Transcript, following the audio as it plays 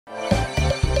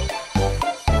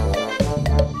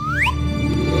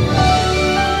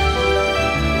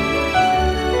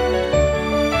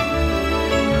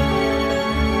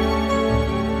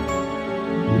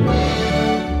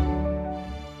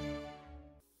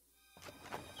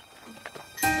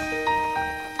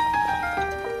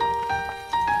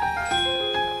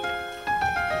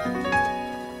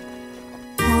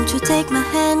Won't you take my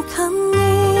hand, come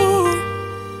near?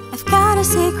 I've got a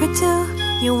secret too,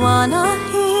 you wanna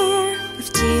hear?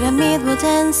 With Giramille we'll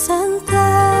dance and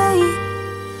play.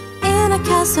 In a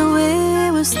castle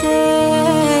we will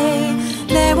stay.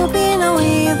 There will be no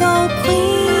evil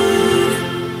queen,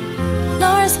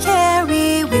 nor a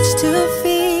scary witch to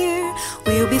fear.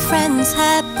 We'll be friends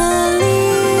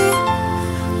happily.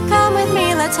 Come with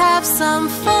me, let's have some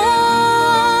fun.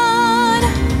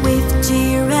 With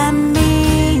Giramille,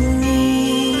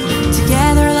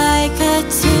 together like a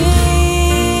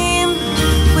team,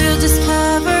 we'll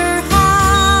discover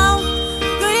how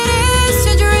good it is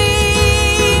to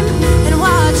dream. And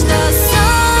watch the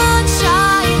sun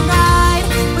shine bright.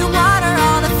 We'll water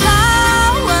all the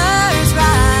flowers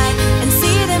right, and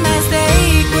see them as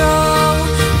they grow,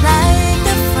 like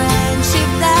the friendship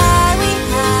that we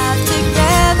have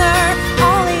together.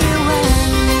 Only you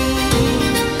and me,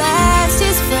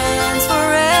 bestest friends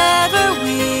forever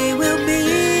we will be.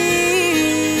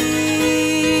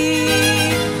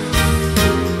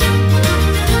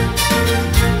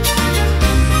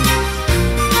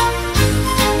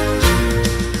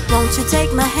 Won't you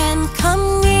take my hand,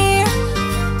 come near?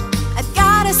 I've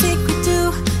got a secret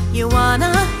too, you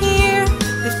wanna hear?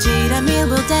 With Giramille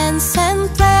we'll dance and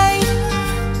play.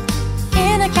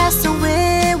 In a castle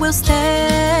we will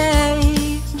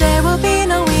stay. There will be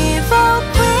no evil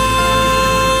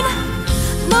queen,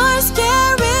 nor a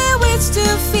scary witch to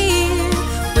fear.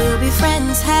 We'll be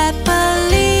friends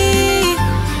happily.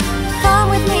 Come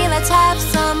with me, let's have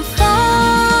some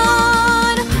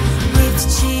fun. With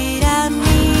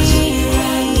Giramille,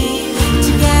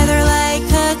 together like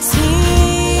a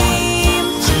team,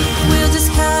 we'll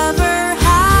discover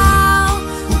how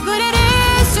good it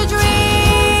is to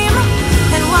dream.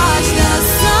 And watch the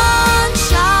sun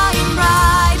shine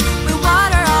bright. We'll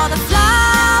water all the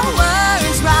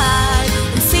flowers right,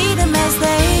 and see them as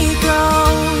they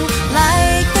grow,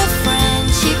 like the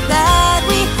friendship that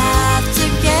we have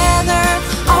together.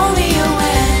 Only you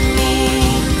and me,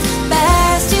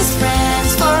 bestest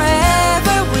friends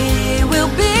forever we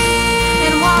will be.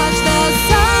 And watch the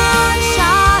sun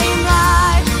shine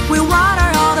bright. We'll water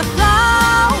all the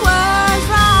flowers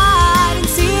right, and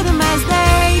see them as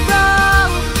they grow,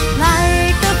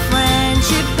 like the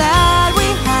friendship that we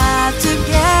have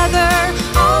together.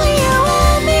 Only you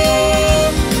and me,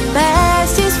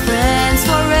 bestest friends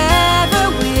forever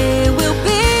we will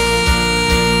be.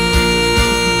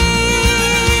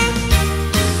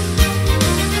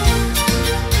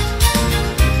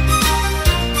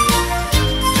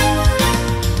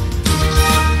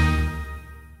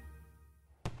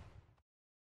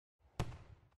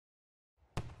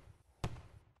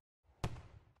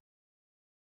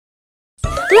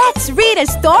 Let's read a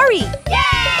story!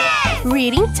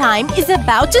 Reading time is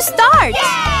about to start!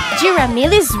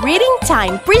 Giramille's Reading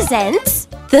Time presents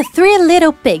The Three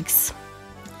Little Pigs.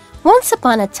 Once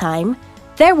upon a time,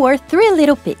 there were three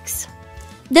little pigs.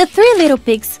 The three little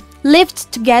pigs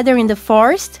lived together in the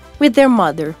forest with their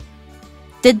mother.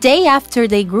 The day after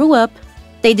they grew up,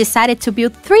 they decided to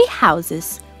build 3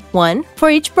 houses, one for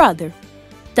each brother.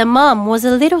 The mom was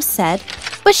a little sad,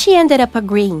 but she ended up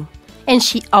agreeing, and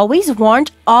she always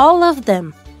warned all of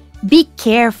them. Be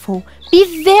careful,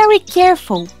 be very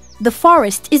careful. The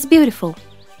forest is beautiful,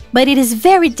 but it is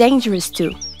very dangerous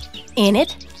too. In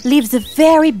it lives a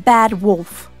very bad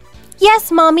wolf.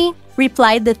 Yes, Mommy,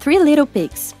 replied the 3 little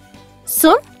pigs.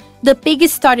 Soon, the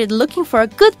pigs started looking for a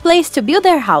good place to build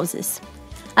their houses.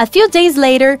 A few days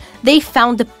later, they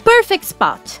found the perfect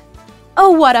spot.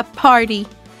 Oh, what a party!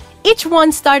 Each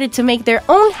one started to make their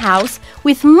own house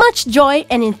with much joy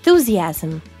and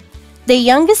enthusiasm. The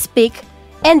youngest pig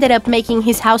ended up making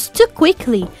his house too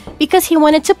quickly because he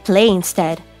wanted to play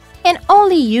instead, and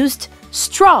only used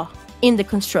straw in the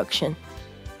construction.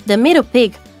 The middle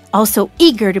pig, also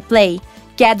eager to play,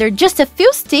 gathered just a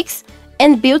few sticks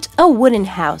and built a wooden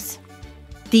house.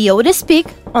 The oldest pig,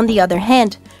 on the other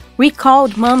hand,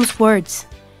 recalled Mom's words.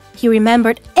 He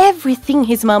remembered everything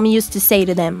his mom used to say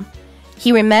to them.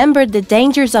 He remembered the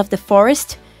dangers of the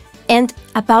forest and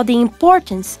about the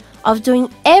importance of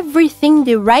doing everything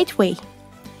the right way.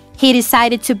 He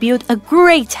decided to build a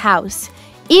great house,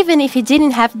 even if he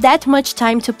didn't have that much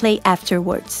time to play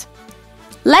afterwards.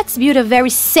 Let's build a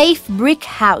very safe brick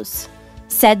house,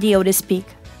 said the oldest pig.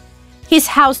 His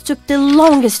house took the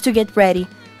longest to get ready,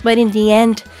 but in the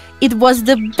end, it was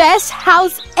the best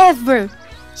house ever.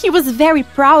 He was very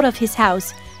proud of his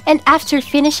house, and after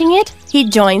finishing it, he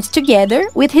joined together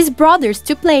with his brothers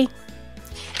to play.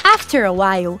 After a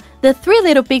while, the 3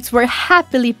 little pigs were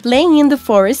happily playing in the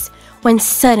forest when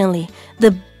suddenly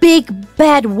the big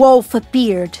bad wolf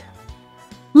appeared.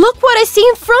 Look what I see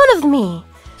in front of me!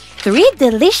 3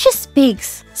 delicious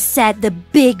pigs, said the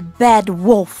big bad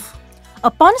wolf.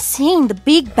 Upon seeing the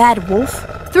big bad wolf,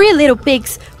 3 little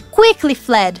pigs quickly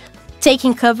fled,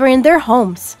 taking cover in their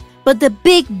homes. But the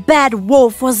big bad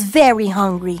wolf was very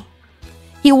hungry.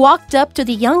 He walked up to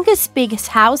the youngest pig's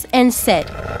house and said,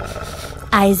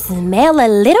 "I smell a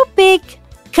little pig.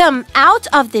 Come out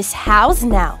of this house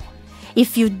now.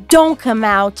 If you don't come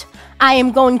out, I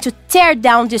am going to tear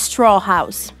down this straw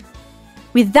house."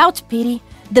 Without pity,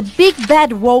 the big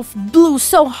bad wolf blew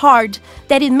so hard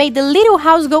that it made the little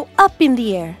house go up in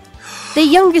the air. The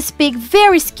youngest pig,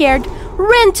 very scared,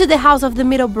 ran to the house of the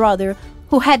middle brother,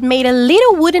 who had made a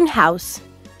little wooden house.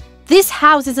 "This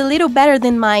house is a little better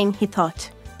than mine," he thought.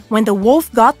 When the wolf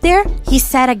got there, he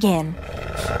said again,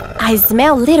 "I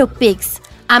smell little pigs.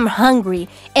 I'm hungry,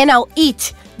 and I'll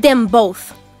eat them both.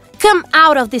 Come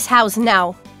out of this house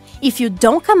now. If you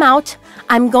don't come out,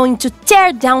 I'm going to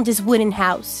tear down this wooden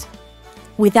house."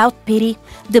 Without pity,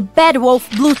 the bad wolf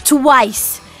blew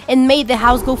twice and made the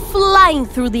house go flying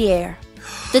through the air.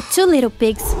 The 2 little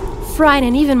pigs,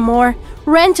 frightened even more,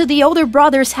 ran to the older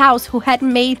brother's house, who had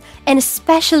made an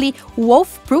especially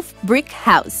wolf-proof brick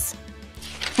house.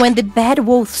 When the bad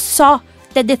wolf saw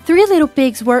that the 3 little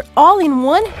pigs were all in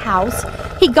one house,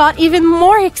 he got even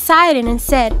more excited and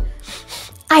said,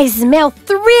 "I smell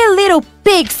 3 little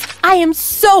pigs. I am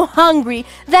so hungry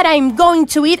that I am going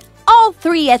to eat all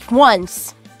 3 at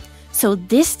once." So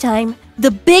this time,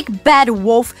 the big bad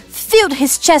wolf filled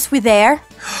his chest with air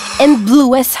and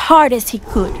blew as hard as he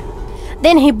could.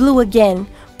 Then he blew again,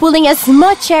 pulling as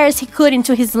much air as he could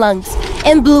into his lungs,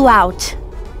 and blew out.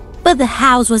 But the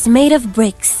house was made of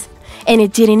bricks, and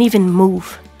it didn't even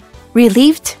move.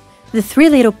 Relieved, the 3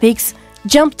 little pigs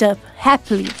jumped up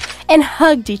happily and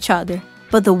hugged each other.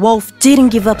 But the wolf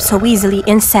didn't give up so easily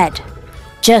and said,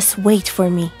 "Just wait for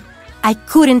me. I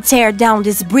couldn't tear down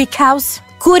this brick house,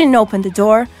 couldn't open the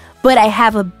door, but I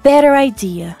have a better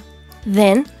idea."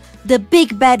 Then, the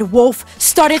big bad wolf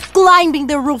started climbing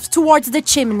the roof towards the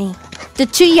chimney. The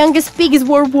 2 youngest pigs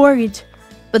were worried,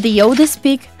 but the oldest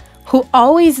pig, who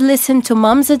always listened to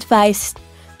Mom's advice,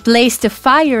 placed a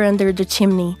fire under the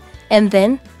chimney and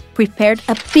then prepared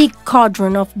a big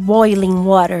cauldron of boiling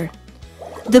water.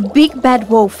 The big bad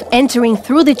wolf, entering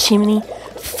through the chimney,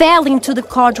 fell into the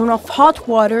cauldron of hot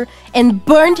water and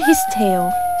burned his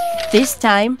tail. This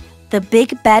time, the big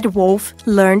bad wolf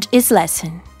learned his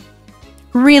lesson.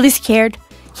 Really scared,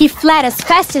 he fled as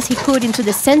fast as he could into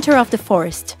the center of the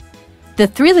forest. The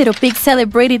 3 little pigs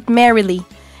celebrated merrily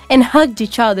and hugged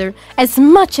each other as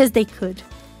much as they could.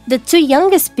 The 2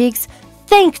 youngest pigs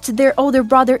thanked their older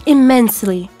brother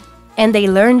immensely, and they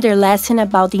learned their lesson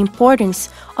about the importance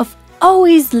of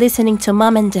always listening to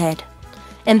Mom and Dad.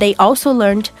 And they also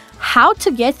learned how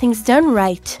to get things done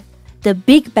right. The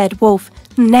big bad wolf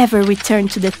never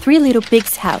returned to the 3 little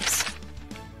pigs' house.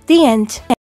 The end.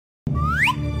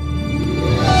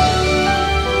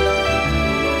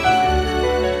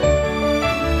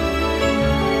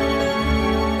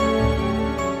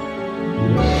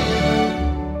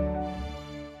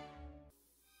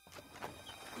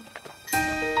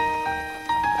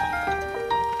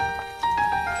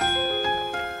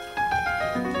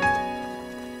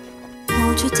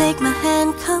 Won't you take my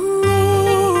hand, come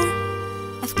near?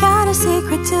 I've got a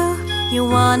secret too, you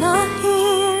wanna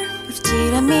hear? With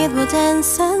Giramille we'll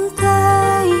dance and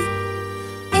play.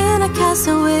 In a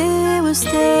castle we will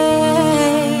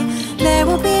stay. There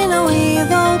will be no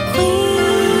evil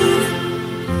queen,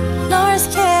 nor a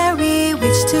scary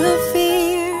witch to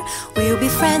fear. We'll be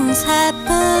friends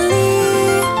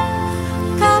happily.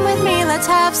 Come with me, let's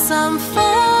have some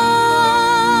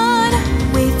fun.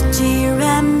 With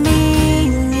Giramille,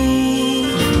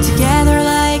 together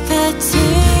like a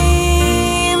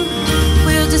team,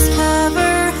 we'll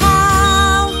discover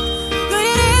how good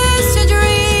it is to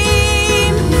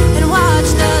dream and watch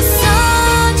the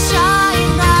sun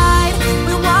shine bright.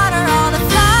 We'll water all the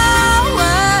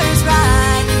flowers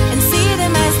right and see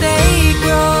them as they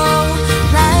grow,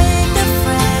 like the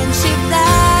friendship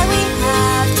that we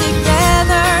have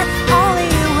together. Only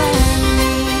you and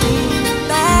me,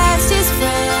 bestest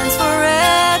friends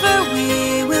forever we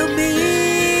will be.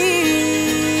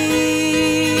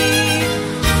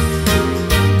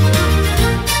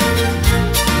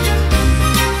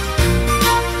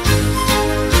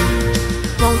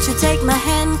 Won't you take my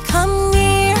hand, come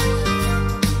near?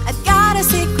 I've got a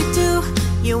secret too,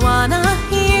 you wanna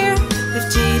hear? With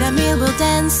Giramille we'll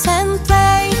dance and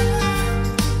play.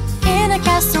 In a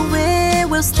castle we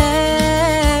will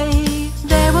stay.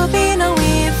 There will be no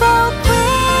evil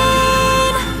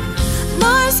queen,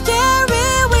 nor a scary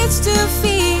witch to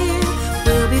fear.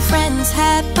 We'll be friends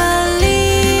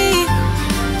happily.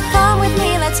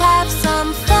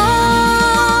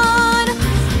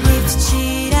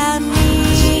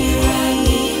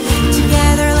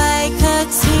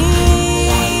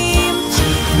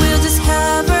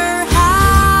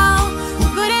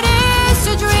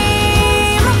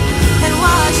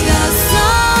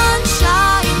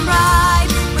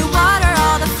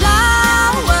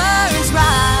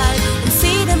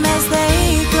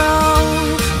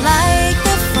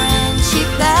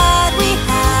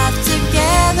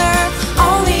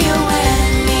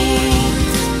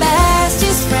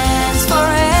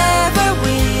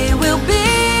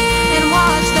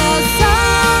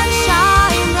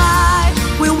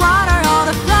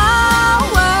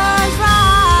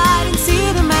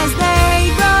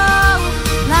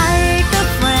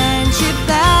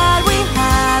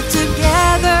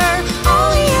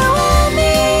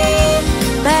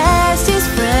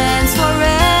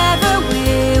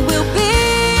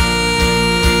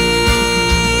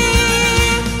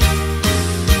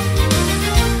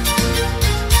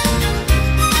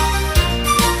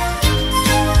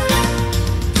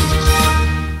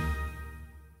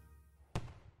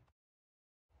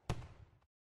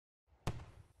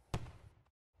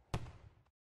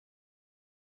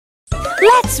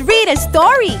 Let's read a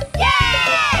story!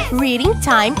 Yay! Reading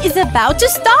time is about to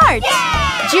start!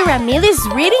 Yay! Giramille's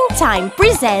Reading Time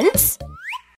presents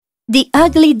The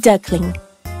Ugly Duckling.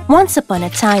 Once upon a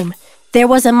time, there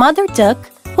was a mother duck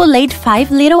who laid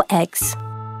 5 little eggs.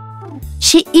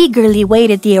 She eagerly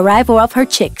waited the arrival of her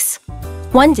chicks.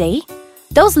 One day,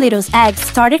 those little eggs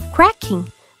started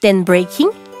cracking, then breaking,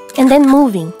 and then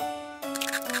moving.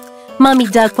 Mommy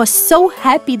Duck was so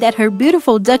happy that her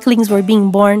beautiful ducklings were being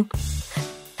born.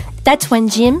 That's when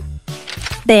Jim,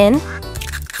 Ben,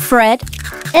 Fred,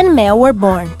 and Mel were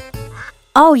born,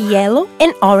 all yellow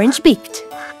and orange-beaked.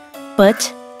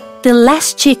 But the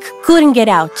last chick couldn't get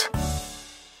out.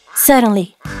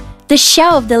 Suddenly, the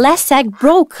shell of the last egg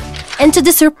broke, and to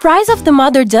the surprise of the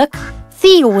mother duck,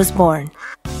 Theo was born.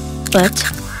 But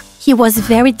he was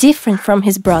very different from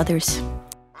his brothers.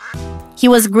 He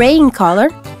was gray in color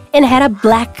and had a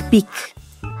black beak.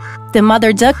 The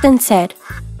mother duck then said,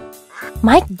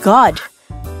 "My God,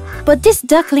 but this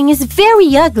duckling is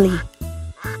very ugly."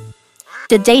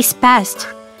 The days passed,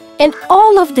 and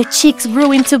all of the chicks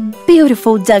grew into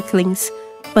beautiful ducklings.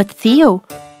 But Theo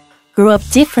grew up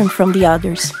different from the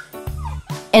others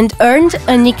and earned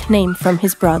a nickname from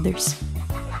his brothers,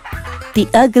 the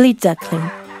Ugly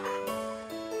Duckling.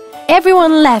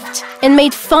 Everyone laughed and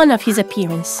made fun of his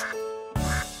appearance.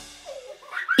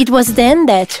 It was then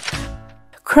that,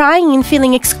 crying and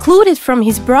feeling excluded from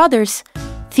his brothers,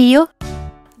 Theo,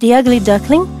 the Ugly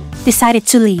Duckling, decided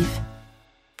to leave.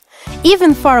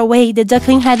 Even far away, the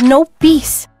duckling had no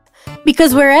peace,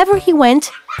 because wherever he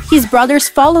went, his brothers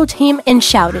followed him and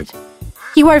shouted,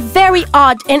 "You are very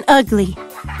odd and ugly."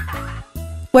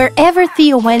 Wherever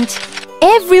Theo went,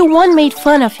 everyone made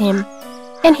fun of him,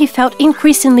 and he felt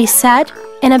increasingly sad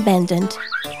and abandoned.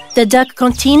 The duck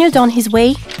continued on his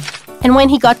way, and when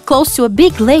he got close to a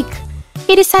big lake,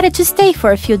 he decided to stay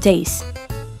for a few days.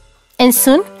 And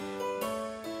soon,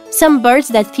 some birds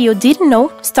that Theo didn't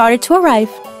know started to arrive.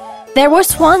 There were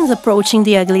swans approaching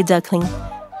the Ugly Duckling.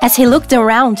 As he looked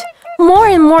around, more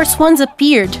and more swans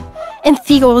appeared, and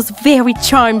Theo was very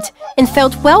charmed and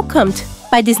felt welcomed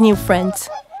by these new friends.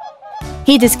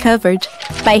 He discovered,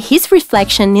 by his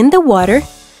reflection in the water,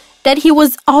 that he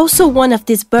was also one of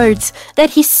these birds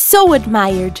that he so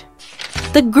admired.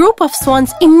 The group of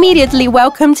swans immediately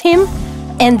welcomed him,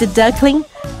 and the duckling,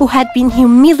 who had been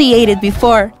humiliated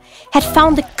before, had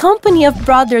found a company of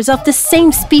brothers of the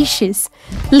same species,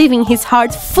 leaving his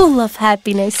heart full of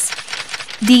happiness.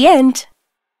 The end.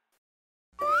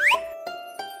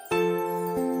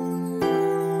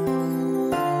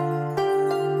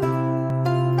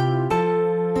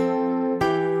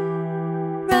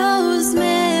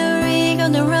 Rosemary,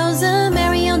 golden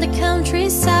Rosemary on the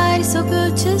countryside, so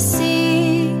good to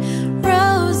see.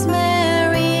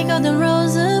 Rosemary, golden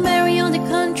Rosemary on the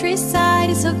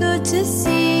countryside, so good to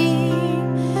see.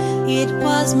 It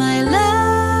was my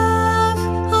love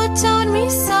who told me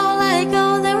so, like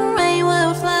all the rain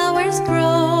while flowers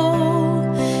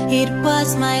grow. It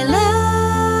was my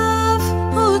love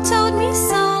who told me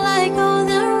so, like all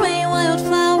the rain while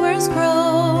flowers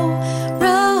grow.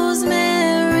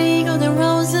 Rosemary, golden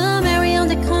Rosemary on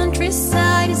the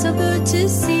countryside, so good to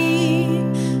see.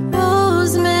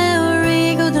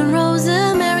 Rosemary, golden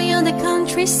Rosemary on the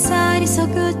countryside, so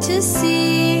good to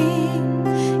see.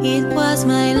 It was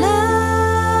my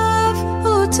love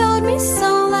who told me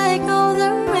so, like all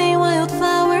the rain while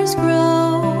flowers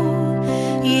grow.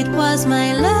 It was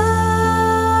my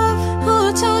love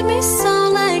who told me so,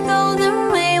 like all the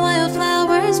rain while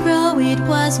flowers grow. It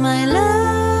was my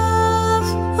love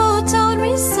who told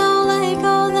me so, like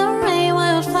all the rain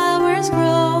while flowers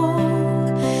grow.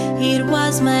 It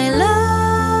was my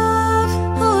love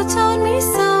who told me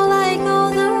so, like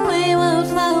all the rain while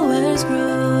flowers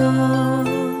grow.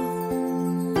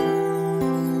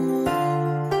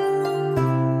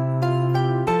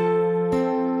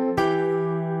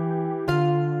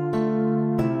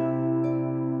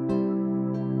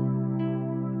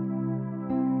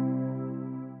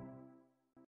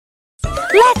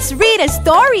 Let's read a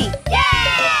story!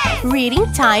 Yay! Reading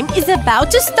time is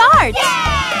about to start!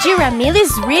 Yay!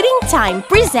 Giramille's Reading Time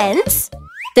presents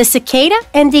The Cicada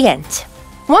and the Ant.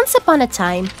 Once upon a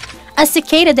time, a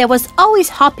cicada that was always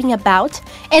hopping about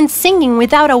and singing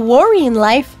without a worry in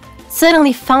life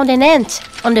suddenly found an ant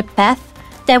on the path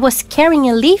that was carrying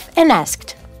a leaf and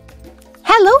asked,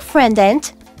 "Hello, friend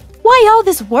ant. Why all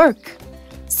this work?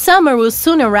 Summer will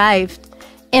soon arrive,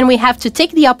 and we have to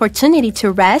take the opportunity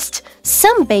to rest,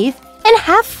 sunbathe, and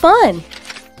have fun."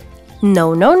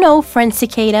 No, no, no, friend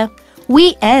cicada.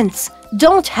 We ants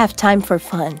don't have time for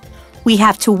fun. We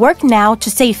have to work now to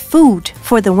save food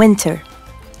for the winter.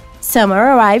 Summer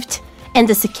arrived, and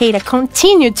the cicada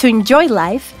continued to enjoy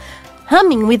life,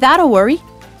 humming without a worry.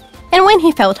 And when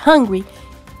he felt hungry,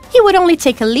 he would only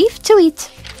take a leaf to eat.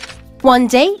 One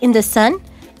day, in the sun,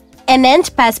 an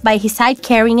ant passed by his side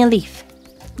carrying a leaf.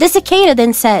 The cicada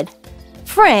then said,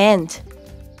 "Friend,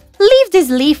 leave this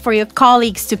leaf for your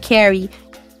colleagues to carry.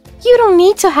 You don't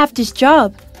need to have this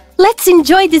job. Let's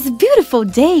enjoy this beautiful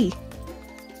day."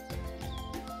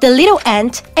 The little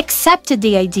ant accepted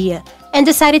the idea and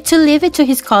decided to leave it to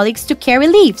his colleagues to carry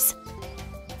leaves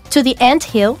to the ant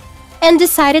hill, and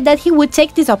decided that he would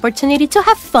take this opportunity to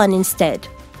have fun instead.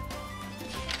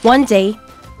 One day,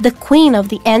 the queen of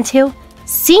the ant hill,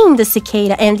 seeing the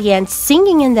cicada and the ants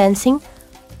singing and dancing,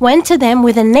 went to them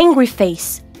with an angry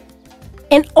face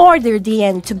and ordered the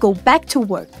ant to go back to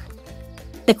work.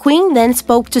 The queen then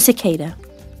spoke to cicada.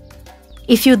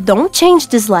 "If you don't change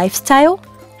this lifestyle,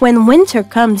 when winter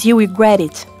comes, you'll regret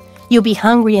it. You'll be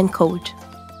hungry and cold."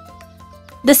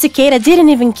 The cicada didn't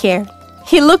even care.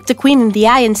 He looked the queen in the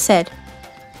eye and said,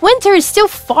 "Winter is still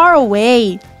far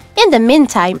away. In the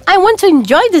meantime, I want to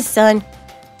enjoy the sun."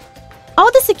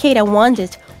 All the cicada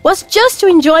wanted was just to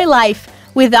enjoy life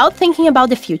without thinking about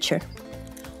the future.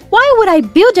 Why would I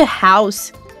build a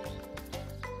house?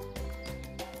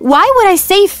 Why would I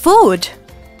save food?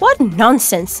 What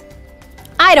nonsense!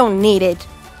 I don't need it.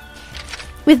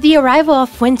 With the arrival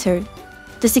of winter,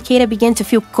 the cicada began to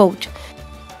feel cold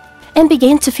and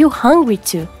began to feel hungry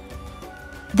too.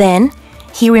 Then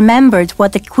he remembered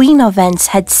what the queen of ants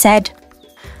had said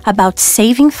about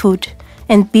saving food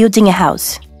and building a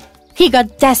house. He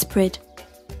got desperate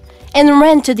and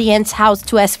ran to the ant's house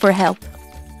to ask for help.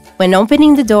 When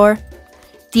opening the door,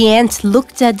 the ant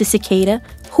looked at the cicada,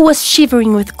 who was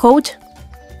shivering with cold,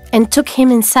 and took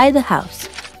him inside the house.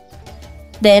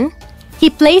 Then he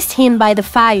placed him by the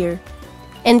fire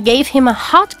and gave him a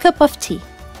hot cup of tea.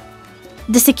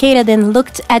 The cicada then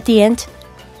looked at the ant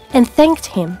and thanked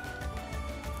him.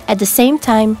 At the same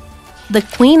time, the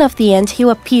queen of the ant hill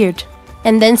appeared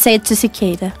and then said to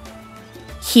cicada,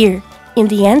 "Here, in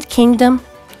the ant kingdom,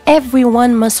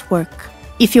 everyone must work.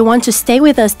 If you want to stay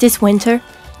with us this winter,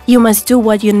 you must do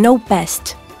what you know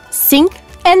best. Sing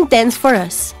and dance for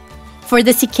us." For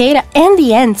the cicada and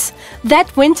the ants,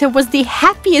 that winter was the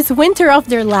happiest winter of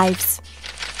their lives.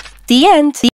 The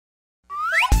end.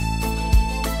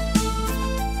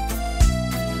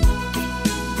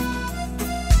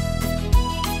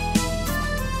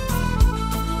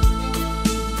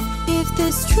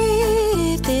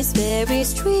 If this very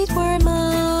street were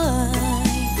mine,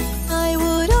 I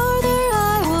would order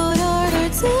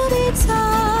to be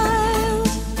tiled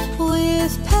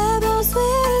with pebbles,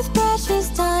 with precious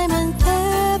diamond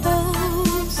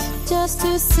pebbles, just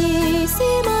to see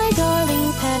my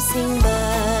darling passing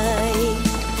by.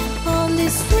 On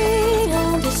this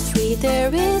street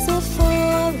there is a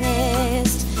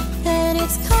forest, and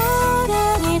it's called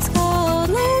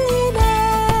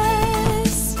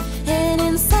loneliness. And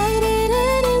inside it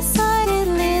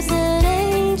lives an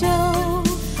angel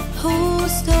who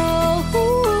stole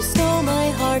my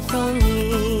heart from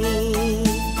me.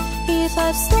 If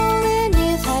I've stolen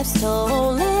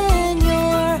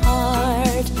your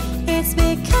heart, it's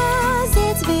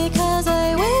because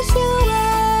I wish you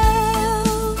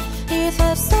well. If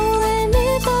I've stolen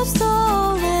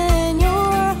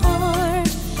your heart,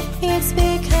 it's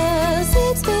because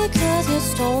you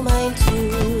stole mine too.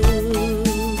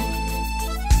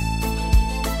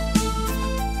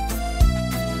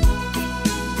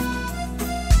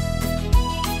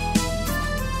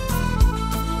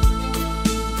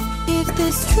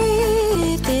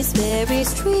 If this very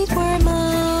street were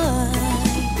mine,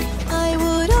 I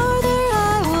would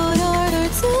order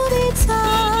to be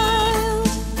tiled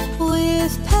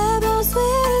with pebbles,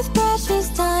 with precious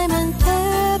diamond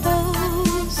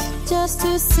pebbles, just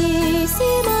to see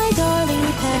my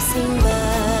darling passing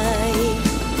by.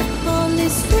 On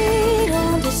this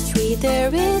street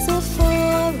there is a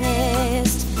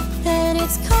forest, and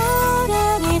it's called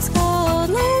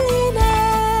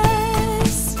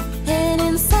loneliness. And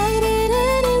inside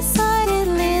it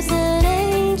lives an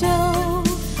angel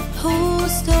who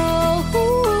stole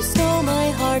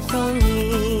my heart from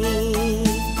me.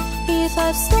 If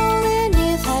I've stolen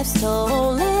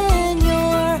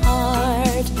your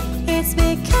heart, it's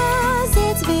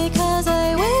because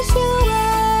I wish you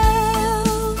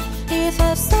well. If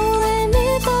I've stolen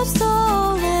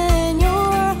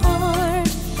your heart,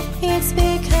 it's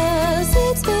because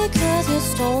you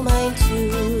stole mine too.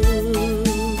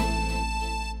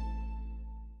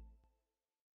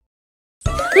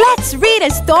 Let's read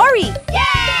a story!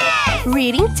 Yay!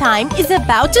 Reading time is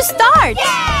about to start!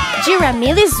 Yay!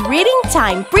 Giramille's Reading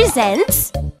Time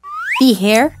presents The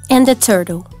Hare and the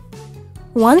Turtle.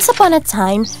 Once upon a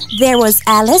time, there was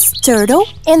Alice, Turtle,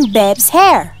 and Babs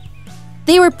Hare.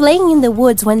 They were playing in the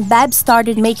woods when Babs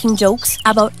started making jokes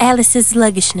about Alice's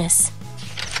sluggishness.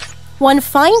 One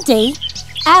fine day,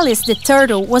 Alice the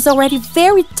turtle was already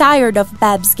very tired of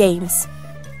Babs' games.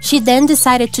 She then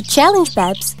decided to challenge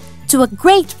Babs to a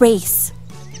great race.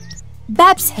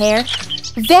 Babs Hare,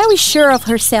 very sure of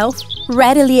herself,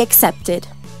 readily accepted.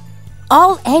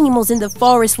 All animals in the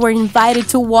forest were invited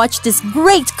to watch this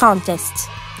great contest.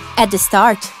 At the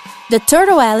start, the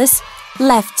turtle Alice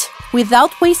left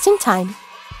without wasting time,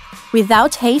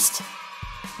 without haste,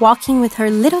 walking with her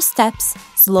little steps,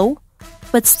 slow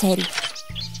but steady.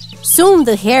 Soon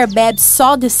the hare Babs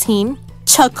saw the scene,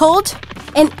 chuckled,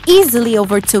 and easily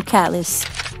overtook Alice.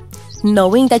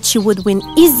 Knowing that she would win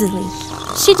easily,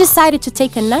 she decided to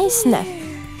take a nice nap.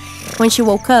 When she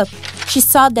woke up, she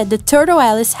saw that the turtle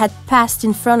Alice had passed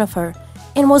in front of her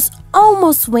and was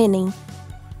almost winning.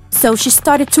 So she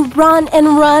started to run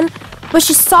and run, but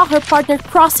she saw her partner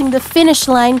crossing the finish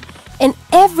line, and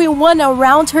everyone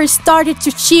around her started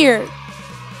to cheer.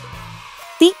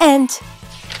 The end.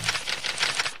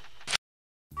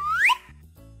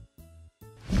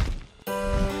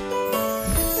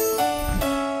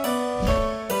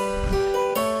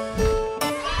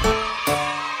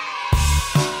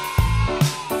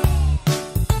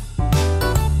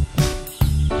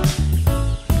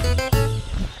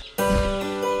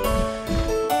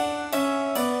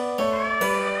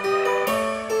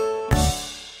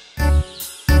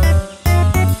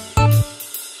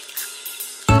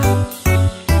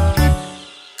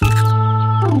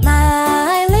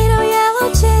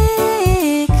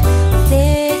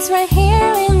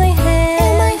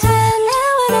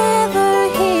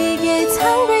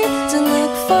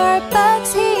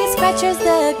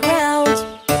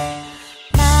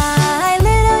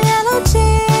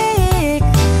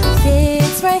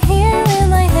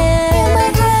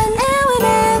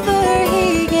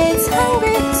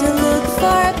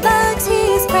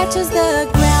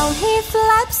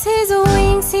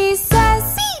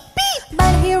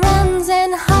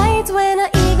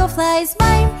 Flies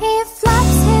by, he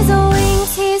flaps his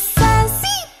wings, he says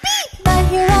beep beep, but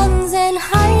he runs and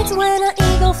hides when an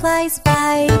eagle flies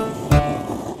by.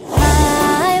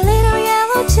 My little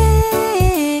yellow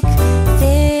chick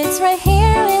fits right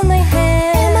here in my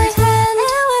hand, and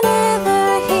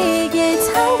whenever he gets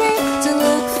hungry to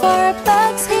look for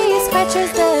bugs, he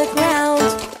scratches the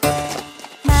ground.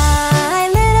 My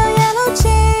little yellow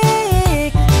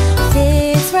chick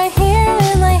fits right here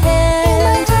in my hand.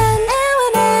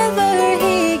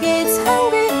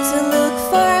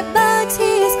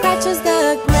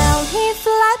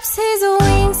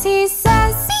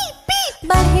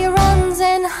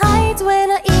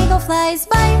 Flies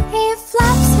by, he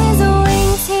flaps his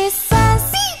wings, he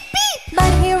says beep beep,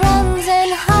 but he runs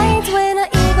and hides when an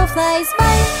eagle flies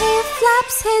by. He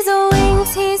flaps his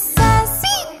wings, he says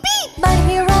beep beep, but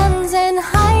he runs and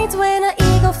hides when an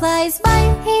eagle flies by.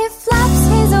 He flaps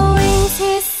his wings,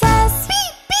 he says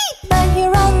beep beep, but he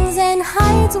runs and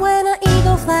hides when an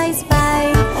eagle flies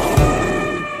by.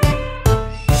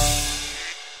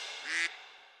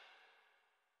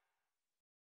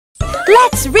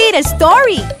 Let's read a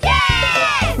story!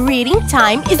 Reading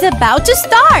time is about to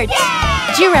start!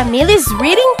 Giramille's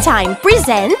Reading Time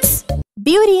presents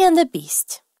Beauty and the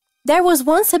Beast. There was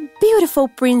once a beautiful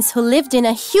prince who lived in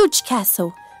a huge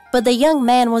castle, but the young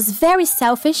man was very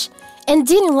selfish and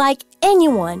didn't like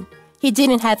anyone. He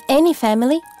didn't have any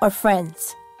family or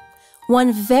friends.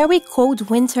 One very cold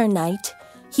winter night,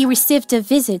 he received a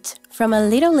visit from a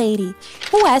little lady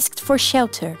who asked for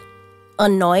shelter.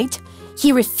 Annoyed,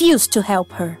 he refused to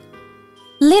help her.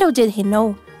 Little did he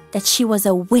know that she was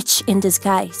a witch in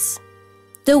disguise.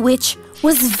 The witch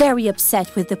was very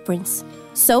upset with the prince,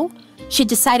 so she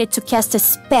decided to cast a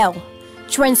spell,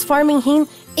 transforming him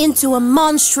into a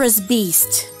monstrous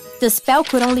beast. The spell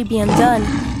could only be undone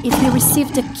if he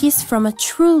received a kiss from a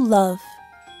true love.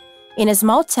 In a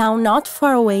small town not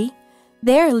far away,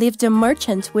 there lived a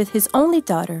merchant with his only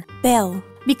daughter, Belle.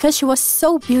 Because she was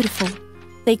so beautiful,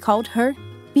 they called her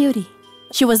Beauty.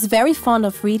 She was very fond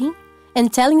of reading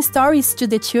and telling stories to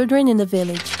the children in the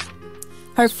village.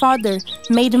 Her father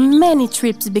made many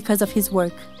trips because of his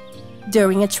work.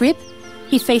 During a trip,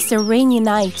 he faced a rainy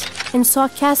night and saw a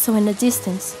castle in the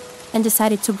distance and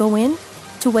decided to go in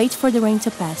to wait for the rain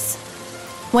to pass.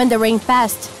 When the rain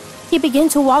passed, he began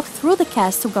to walk through the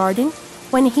castle garden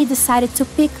when he decided to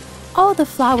pick all the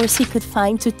flowers he could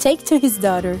find to take to his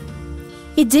daughter.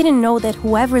 He didn't know that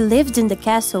whoever lived in the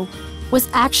castle was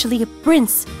actually a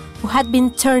prince who had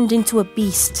been turned into a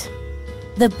beast.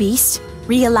 The beast,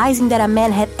 realizing that a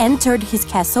man had entered his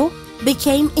castle,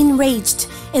 became enraged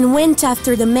and went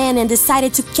after the man and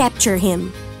decided to capture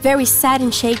him. Very sad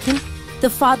and shaken, the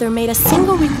father made a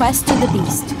single request to the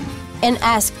beast and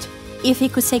asked if he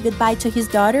could say goodbye to his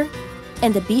daughter,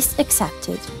 and the beast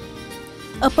accepted.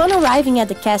 Upon arriving at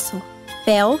the castle,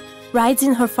 Belle rides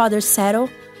in her father's saddle,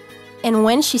 and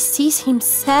when she sees him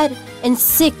sad and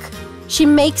sick, she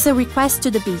makes a request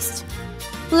to the beast.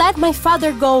 "Let my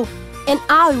father go, and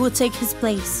I will take his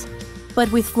place,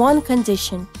 but with one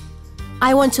condition.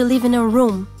 I want to live in a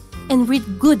room and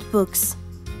read good books."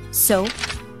 So,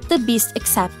 the beast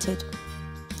accepted.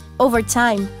 Over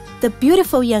time, the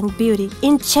beautiful young beauty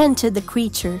enchanted the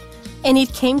creature, and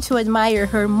it came to admire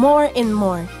her more and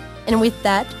more. And with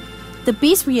that, the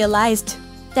beast realized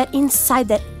that inside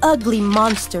that ugly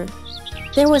monster,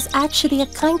 there was actually a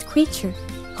kind creature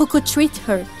who could treat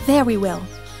her very well.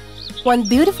 One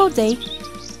beautiful day,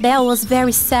 Belle was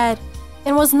very sad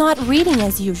and was not reading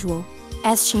as usual,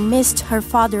 as she missed her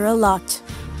father a lot.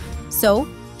 So,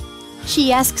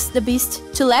 she asks the beast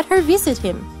to let her visit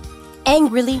him.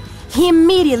 Angrily, he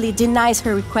immediately denies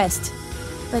her request.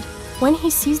 But when he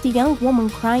sees the young woman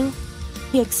crying,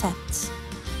 he accepts.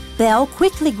 Belle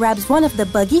quickly grabs one of the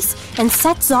buggies and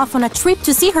sets off on a trip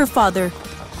to see her father.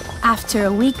 After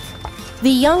a week, the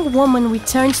young woman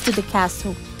returns to the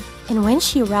castle, and when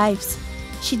she arrives,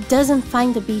 she doesn't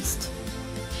find the beast.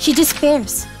 She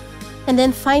despairs, and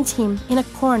then finds him in a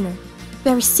corner,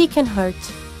 very sick and hurt.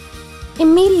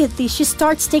 Immediately, she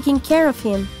starts taking care of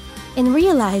him and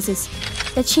realizes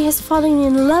that she has fallen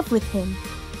in love with him.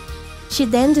 She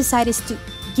then decides to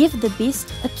give the beast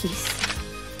a kiss.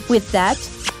 With that,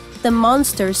 the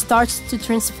monster starts to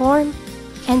transform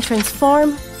and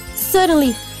transform.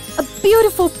 Suddenly, a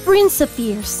beautiful prince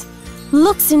appears,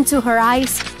 looks into her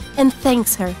eyes, and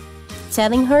thanks her,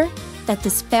 telling her that the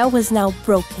spell was now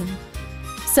broken.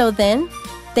 So then,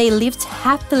 they lived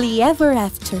happily ever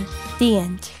after. The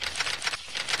end.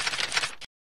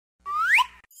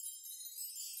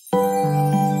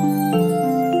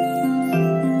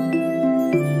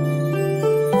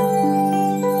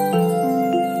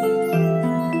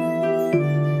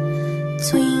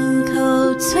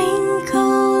 Twinkle,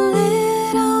 twinkle,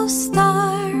 little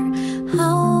star,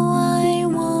 how I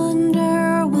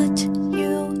wonder what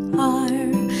you are.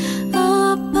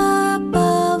 Up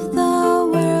above the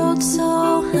world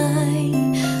so high,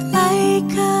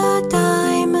 like a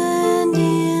diamond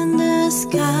in the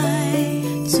sky.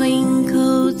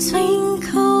 Twinkle,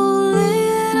 twinkle,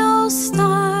 little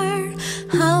star,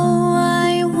 how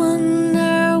I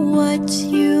wonder what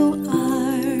you are.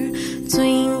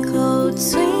 Twinkle,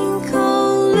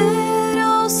 twinkle,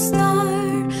 little star,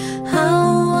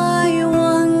 how I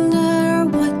wonder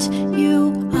what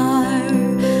you are.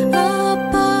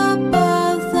 Up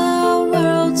above the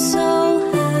world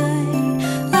so high,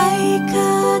 like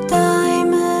a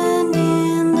diamond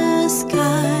in the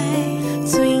sky.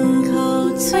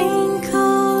 Twinkle,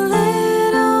 twinkle,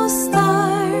 little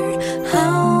star,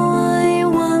 how I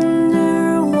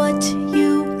wonder what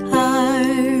you are.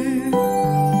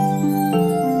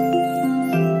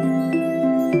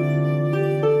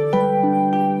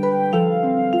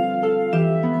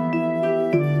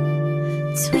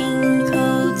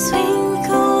 Twinkle,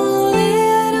 twinkle,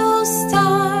 little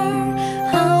star,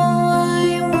 how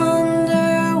I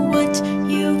wonder what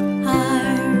you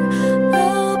are.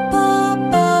 Up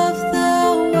above the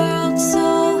world so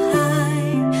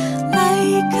high,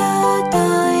 like a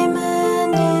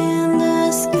diamond in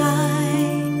the sky.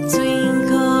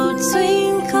 Twinkle,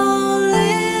 twinkle,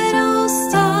 little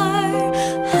star,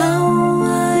 how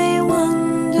I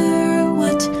wonder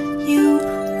what you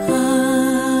are.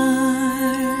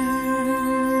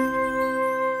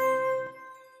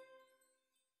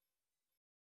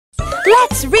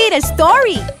 Let's read a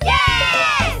story!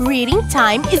 Reading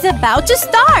time is about to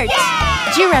start!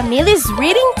 Giramille's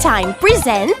Reading Time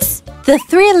presents The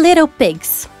Three Little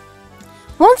Pigs.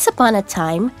 Once upon a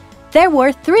time, there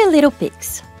were three little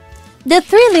pigs. The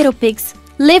three little pigs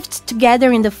lived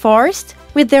together in the forest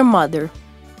with their mother.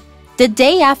 The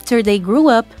day after they grew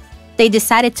up, they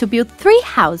decided to build three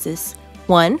houses,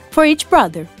 one for each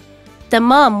brother. The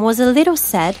mom was a little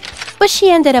sad, but she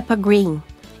ended up agreeing,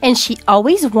 and she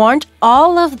always warned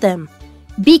all of them.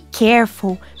 Be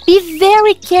careful, be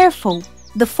very careful.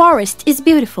 The forest is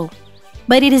beautiful,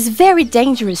 but it is very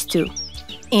dangerous too.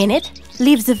 In it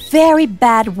lives a very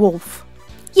bad wolf.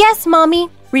 Yes, Mommy,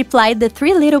 replied the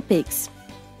three little pigs.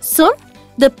 Soon,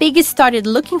 the pigs started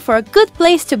looking for a good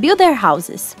place to build their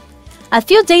houses. A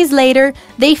few days later,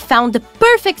 they found the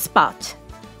perfect spot.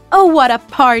 Oh, what a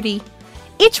party!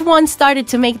 Each one started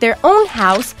to make their own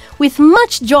house with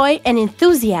much joy and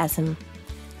enthusiasm.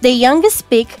 The youngest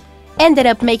pig ended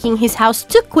up making his house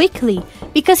too quickly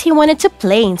because he wanted to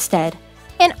play instead,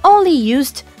 and only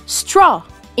used straw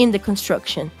in the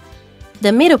construction.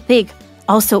 The middle pig,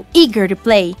 also eager to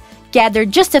play,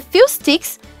 gathered just a few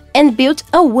sticks and built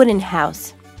a wooden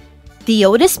house. The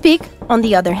oldest pig, on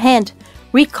the other hand,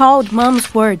 recalled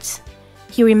Mom's words.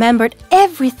 He remembered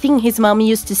everything his mom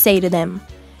used to say to them.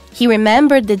 He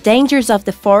remembered the dangers of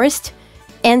the forest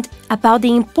and about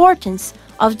the importance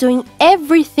of doing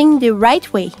everything the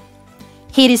right way.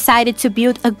 He decided to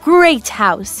build a great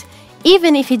house,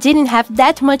 even if he didn't have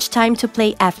that much time to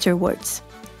play afterwards.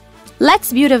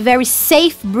 "Let's build a very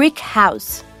safe brick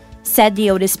house," said the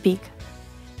oldest pig.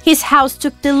 His house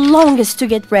took the longest to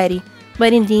get ready,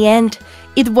 but in the end,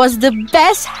 it was the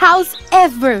best house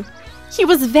ever. He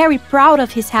was very proud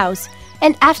of his house,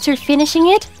 and after finishing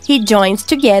it, he joined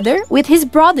together with his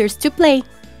brothers to play.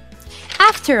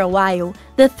 After a while,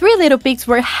 the three little pigs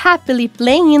were happily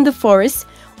playing in the forest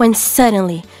when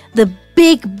suddenly the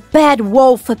big bad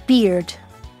wolf appeared.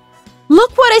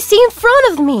 "Look what I see in front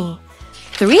of me!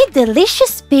 3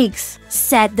 delicious pigs,"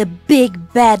 said the big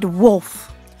bad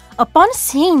wolf. Upon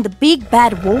seeing the big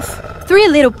bad wolf, 3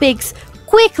 little pigs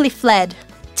quickly fled,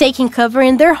 taking cover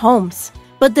in their homes.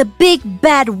 But the big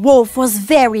bad wolf was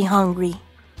very hungry.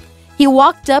 He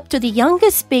walked up to the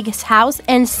youngest pig's house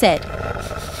and said,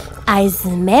 "I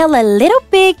smell a little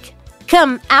pig.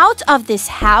 Come out of this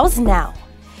house now.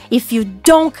 If you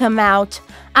don't come out,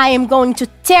 I am going to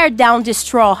tear down this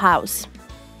straw house."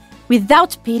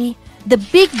 Without pity, the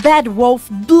big bad wolf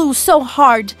blew so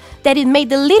hard that it made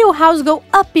the little house go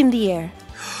up in the air.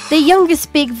 The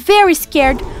youngest pig, very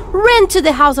scared, ran to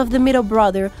the house of the middle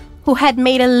brother, who had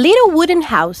made a little wooden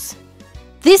house.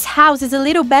 "This house is a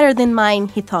little better than mine,"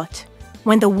 he thought.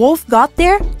 When the wolf got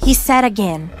there, he said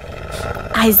again,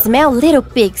 "I smell little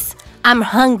pigs. I'm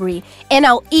hungry, and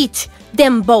I'll eat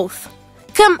them both.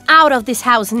 Come out of this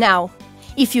house now.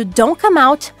 If you don't come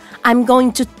out, I'm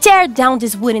going to tear down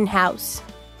this wooden house."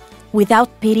 Without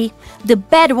pity, the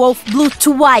bad wolf blew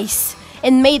twice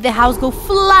and made the house go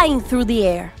flying through the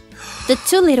air. The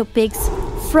 2 little pigs,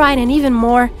 frightened even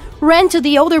more, ran to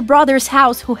the older brother's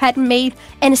house, who had made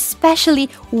an especially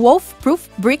wolf-proof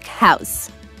brick house.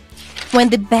 When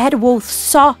the bad wolf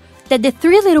saw that the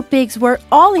 3 little pigs were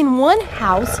all in one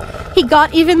house, he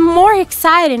got even more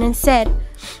excited and said,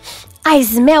 "I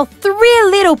smell 3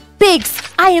 little pigs.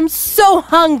 I am so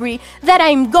hungry that I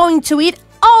am going to eat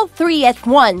all 3 at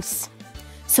once."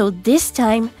 So this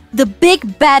time, the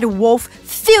big bad wolf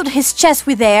filled his chest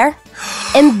with air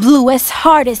and blew as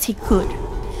hard as he could.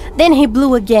 Then he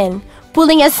blew again,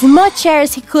 pulling as much air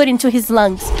as he could into his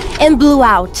lungs, and blew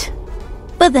out.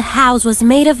 But the house was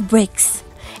made of bricks,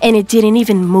 and it didn't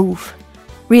even move.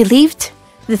 Relieved,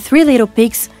 the 3 little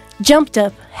pigs jumped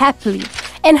up happily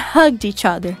and hugged each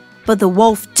other. But the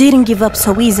wolf didn't give up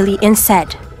so easily and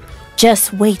said,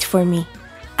 "Just wait for me.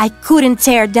 I couldn't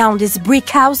tear down this brick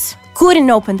house,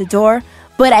 couldn't open the door,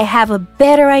 but I have a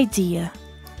better idea."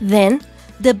 Then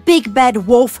the big bad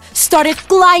wolf started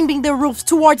climbing the roof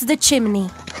towards the chimney.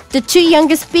 The 2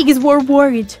 youngest pigs were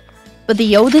worried, but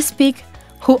the oldest pig,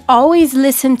 who always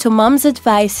listened to Mom's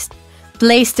advice,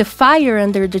 placed a fire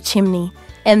under the chimney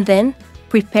and then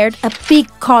prepared a big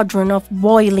cauldron of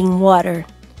boiling water.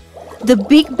 The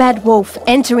big bad wolf,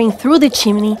 entering through the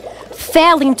chimney,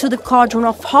 fell into the cauldron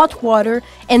of hot water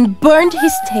and burned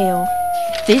his tail.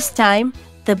 This time,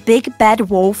 the big bad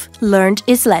wolf learned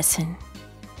his lesson.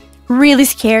 Really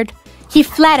scared, he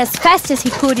fled as fast as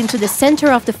he could into the center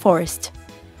of the forest.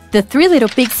 The 3 little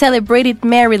pigs celebrated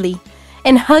merrily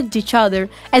and hugged each other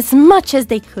as much as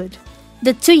they could.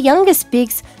 The 2 youngest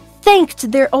pigs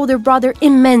thanked their older brother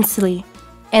immensely,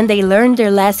 and they learned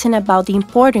their lesson about the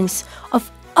importance of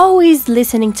always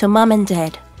listening to Mom and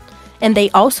Dad. And they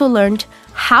also learned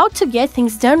how to get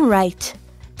things done right.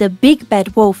 The big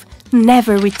bad wolf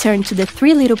never returned to the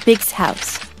 3 little pigs'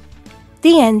 house.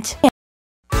 The end.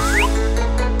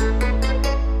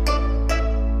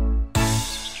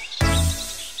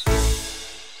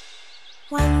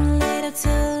 One little, 2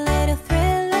 little,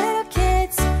 3 little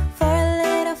kids, 4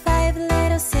 little, 5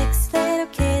 little, 6 little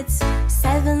kids,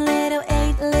 7 little,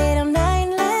 8 little, 9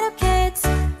 little kids,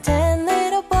 10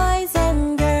 little boys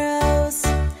and girls,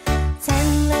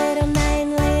 10 little,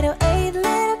 9 little, 8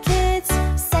 little kids,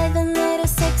 7 little,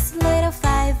 6 little,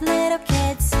 5 little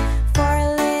kids,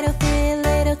 4 little, 3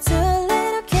 little, 2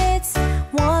 little kids,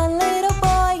 1 little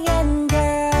boy and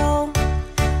girl,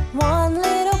 1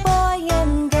 little boy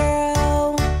and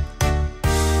girl.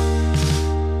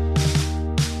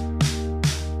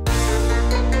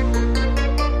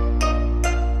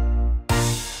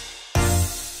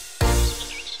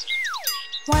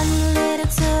 One little,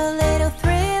 2 little,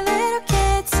 3 little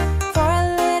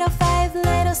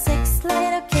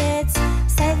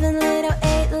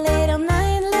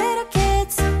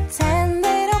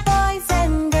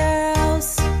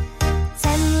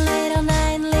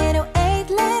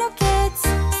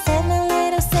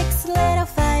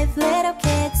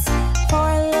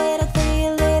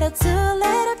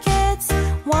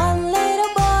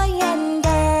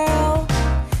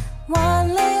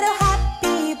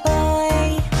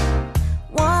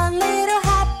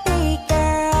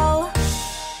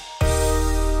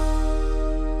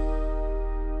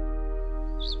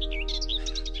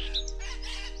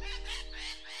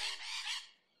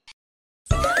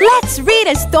Let's read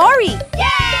a story!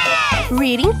 Yay!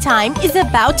 Reading time is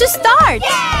about to start!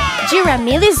 Yay!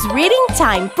 Giramille's Reading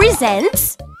Time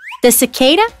presents The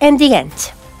Cicada and the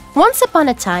Ant. Once upon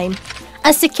a time,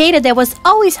 a cicada that was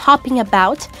always hopping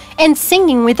about and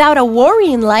singing without a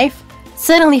worry in life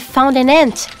suddenly found an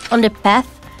ant on the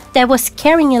path that was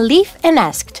carrying a leaf and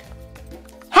asked,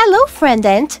 "Hello, friend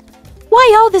ant.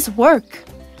 Why all this work?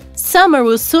 Summer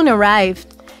will soon arrive,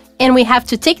 and we have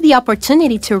to take the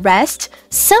opportunity to rest,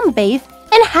 sunbathe,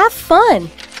 and have fun."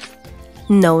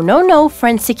 No,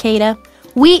 friend cicada.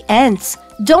 We ants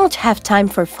don't have time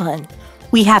for fun.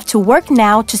 We have to work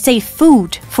now to save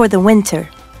food for the winter.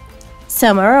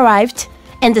 Summer arrived,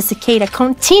 and the cicada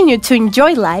continued to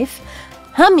enjoy life,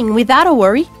 humming without a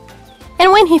worry.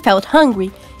 And when he felt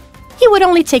hungry, he would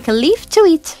only take a leaf to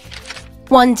eat.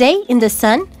 One day in the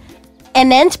sun,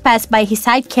 an ant passed by his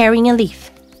side carrying a leaf.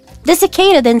 The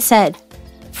cicada then said,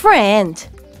 "Friend,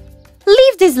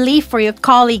 leave this leaf for your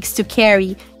colleagues to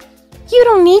carry. You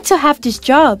don't need to have this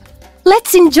job.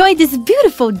 Let's enjoy this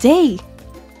beautiful day."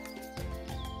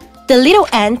 The little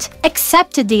ant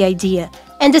accepted the idea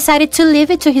and decided to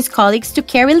leave it to his colleagues to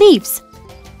carry leaves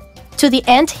to the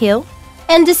ant hill,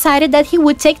 and decided that he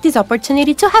would take this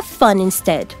opportunity to have fun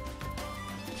instead.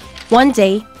 One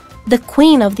day, the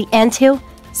queen of the anthill,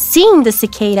 seeing the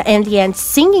cicada and the ants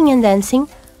singing and dancing,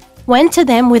 went to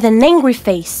them with an angry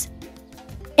face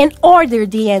and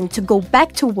ordered the ant to go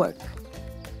back to work.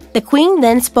 The queen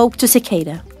then spoke to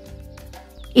cicada.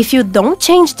 "If you don't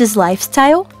change this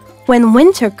lifestyle, when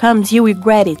winter comes, you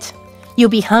regret it.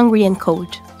 You'll be hungry and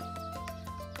cold."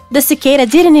 The cicada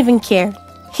didn't even care.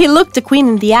 He looked the queen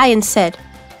in the eye and said,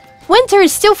 "Winter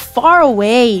is still far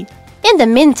away. In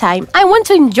the meantime, I want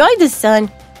to enjoy the sun."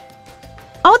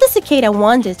 All the cicada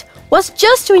wanted was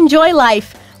just to enjoy life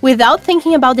without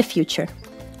thinking about the future.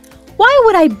 "Why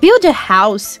would I build a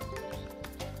house?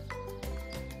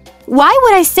 Why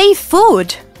would I save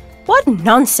food? What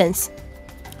nonsense!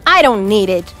 I don't need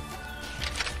it."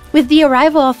 With the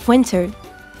arrival of winter,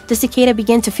 the cicada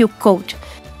began to feel cold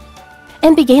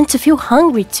and began to feel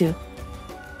hungry too.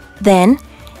 Then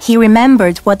he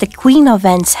remembered what the queen of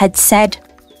ants had said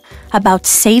about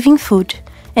saving food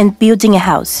and building a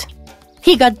house.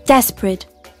 He got desperate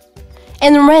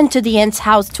and ran to the ant's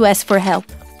house to ask for help.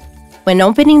 When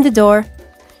opening the door,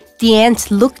 the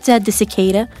ant looked at the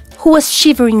cicada, who was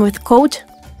shivering with cold,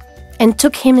 and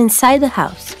took him inside the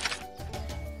house.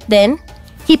 Then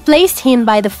he placed him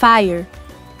by the fire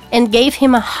and gave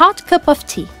him a hot cup of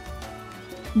tea.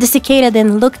 The cicada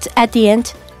then looked at the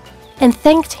ant and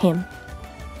thanked him.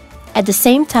 At the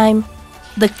same time,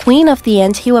 the queen of the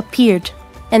anthill appeared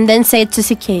and then said to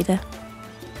cicada,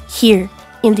 "Here,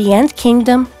 in the ant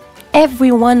kingdom,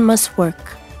 everyone must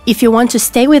work. If you want to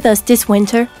stay with us this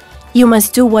winter, you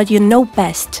must do what you know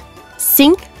best.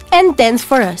 Sing and dance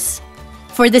for us."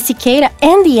 For the cicada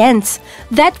and the ants,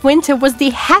 that winter was the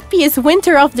happiest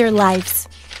winter of their lives.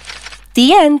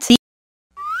 The end.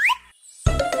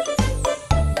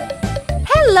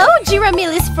 Hello,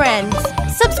 Giramille's friends!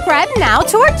 Subscribe now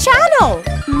to our channel!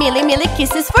 Millie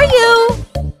kisses for you!